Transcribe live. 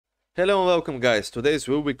Hello and welcome guys. Today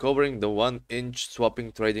we'll be covering the 1-inch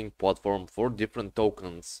swapping trading platform for different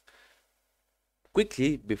tokens.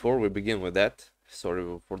 Quickly, before we begin with that, sorry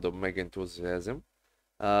for the mega enthusiasm,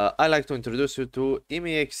 I like to introduce you to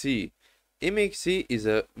ANY. ANY is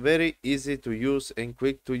a very easy to use and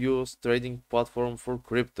quick to use trading platform for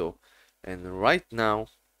crypto. And right now,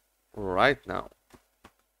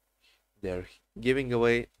 they're giving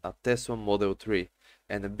away a Tesla Model 3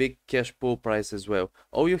 and a big cash pool prize as well.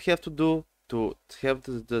 All you have to do to have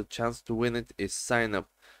the chance to win it is sign up.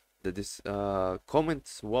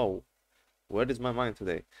 Comments. Wow, where is my mind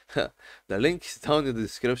today? The link is down in the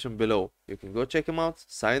description below. You can go check them out,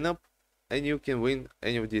 sign up, and you can win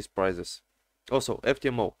any of these prizes. Also,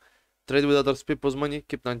 FTMO. Trade with other people's money,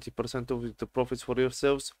 keep 90% of the profits for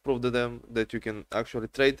yourselves, prove to them that you can actually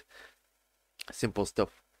trade. Simple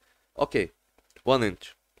stuff. Okay,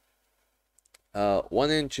 1-inch.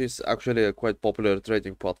 1-inch is actually a quite popular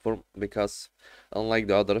trading platform because unlike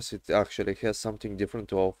the others, it actually has something different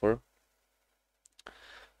to offer.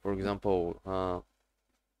 For example,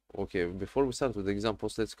 okay, before we start with the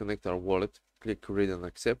examples, let's connect our wallet, click read and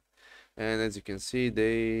accept. And as you can see,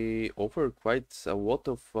 they offer quite a lot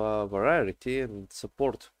of variety and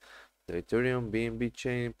support. The Ethereum, BNB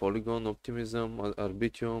chain, Polygon, Optimism,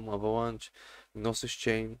 Arbitrum, Avalanche, Gnosis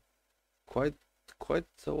chain, quite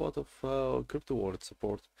a lot of crypto wallet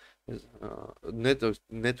support,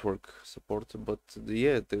 network support, but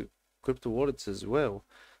yeah, the crypto wallets as well.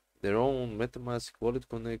 Their own MetaMask, Wallet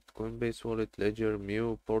Connect, Coinbase Wallet, Ledger,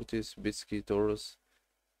 Mew, Portis, Bitski, Taurus.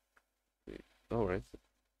 All right,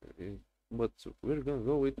 but we're gonna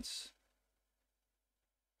go with.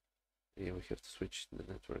 Yeah, we have to switch the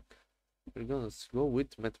network. We're gonna go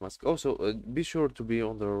with MetaMask. Also, be sure to be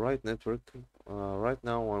on the right network. Right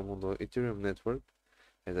now, I'm on the Ethereum network,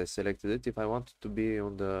 as I selected it. If I wanted to be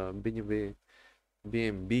on the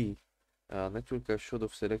BNB network, I should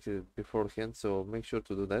have selected it beforehand. So make sure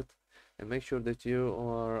to do that, and make sure that you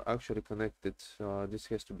are actually connected. This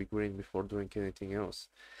has to be green before doing anything else.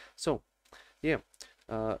 So, yeah.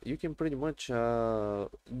 You can pretty much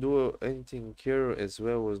do anything here as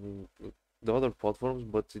well as the other platforms,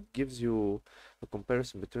 but it gives you a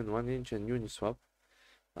comparison between 1-inch and Uniswap.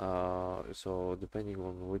 So depending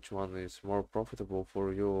on which one is more profitable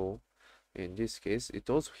for you in this case. It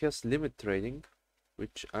also has limit trading,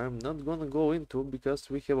 which I'm not gonna go into because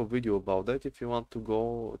we have a video about that if you want to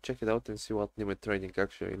go check it out and see what limit trading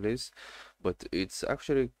actually is. But it's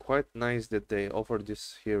actually quite nice that they offer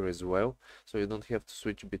this here as well, so you don't have to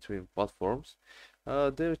switch between platforms.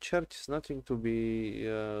 Their chart is nothing to be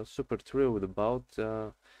super thrilled about.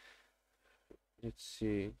 Let's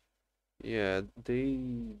see. Yeah, they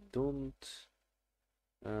don't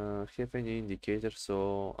have any indicator,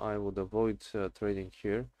 so I would avoid trading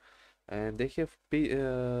here. And they have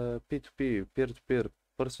P2P, peer-to-peer,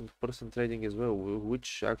 person-to-person trading as well,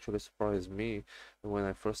 which actually surprised me when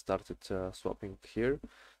I first started swapping here.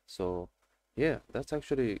 So yeah, that's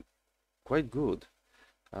actually quite good.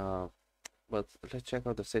 But let's check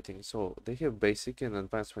out the settings. So they have basic and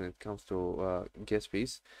advanced when it comes to gas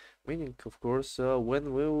fees, meaning of course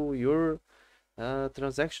when will your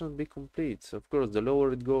transaction be complete. Of course, the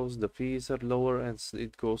lower it goes, the fees are lower and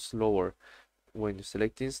it goes slower. When you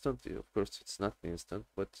select instant, of course it's not instant,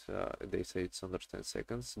 but they say it's under 10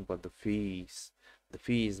 seconds. But the fees,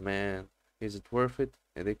 man, is it worth it?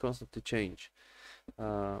 And they constantly change.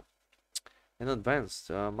 And advanced,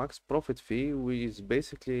 max profit fee, which is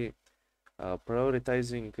basically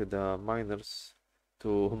prioritizing the miners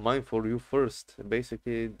to mine for you first.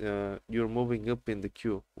 Basically, you're moving up in the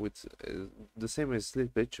queue with the same as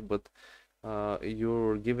slippage, but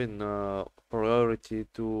you're given priority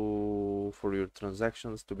for your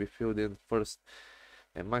transactions to be filled in first.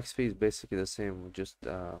 And max fee is basically the same, just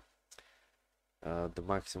the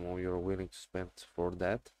maximum you're willing to spend for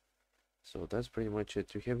that. So that's pretty much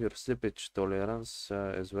it. You have your slippage tolerance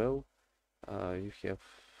as well. You have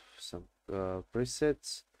some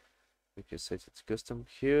presets. You can set it custom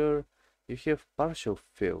here. You have partial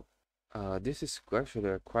fill. This is actually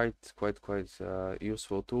a quite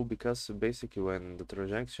useful tool, because basically when the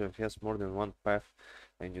transaction has more than one path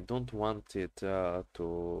and you don't want it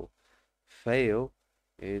to fail,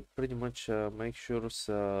 it pretty much makes sure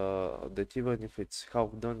that even if it's half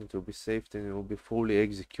done, it will be saved and it will be fully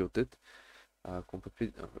executed.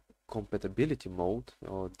 Compatibility mode,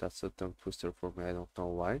 oh, that's a tongue twister for me, I don't know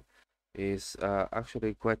why, is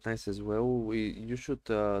actually quite nice as well. You should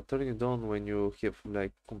turn it on when you have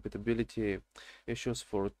like compatibility issues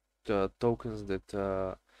for tokens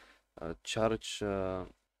that charge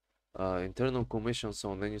internal commissions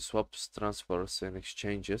on any swaps, transfers, and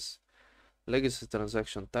exchanges. Legacy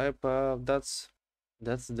transaction type, that's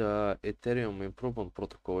the Ethereum improvement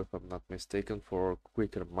protocol, if I'm not mistaken, for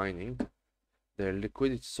quicker mining. The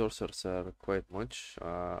liquidity sources are quite much.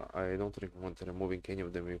 I don't recommend removing any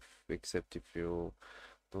of them except if you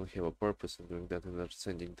don't have a purpose in doing that and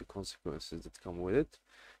understanding the consequences that come with it.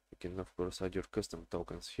 You can of course add your custom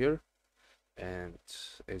tokens here, and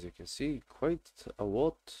as you can see, quite a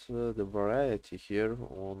lot the variety here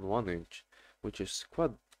on 1inch, which is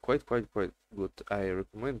quite good. I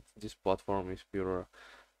recommend this platform if you're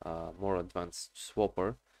a more advanced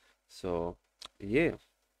swapper. So yeah,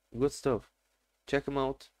 good stuff. Check them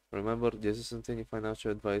out. Remember, this isn't any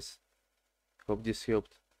financial advice. Hope this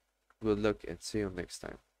helped. Good luck and see you next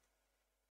time.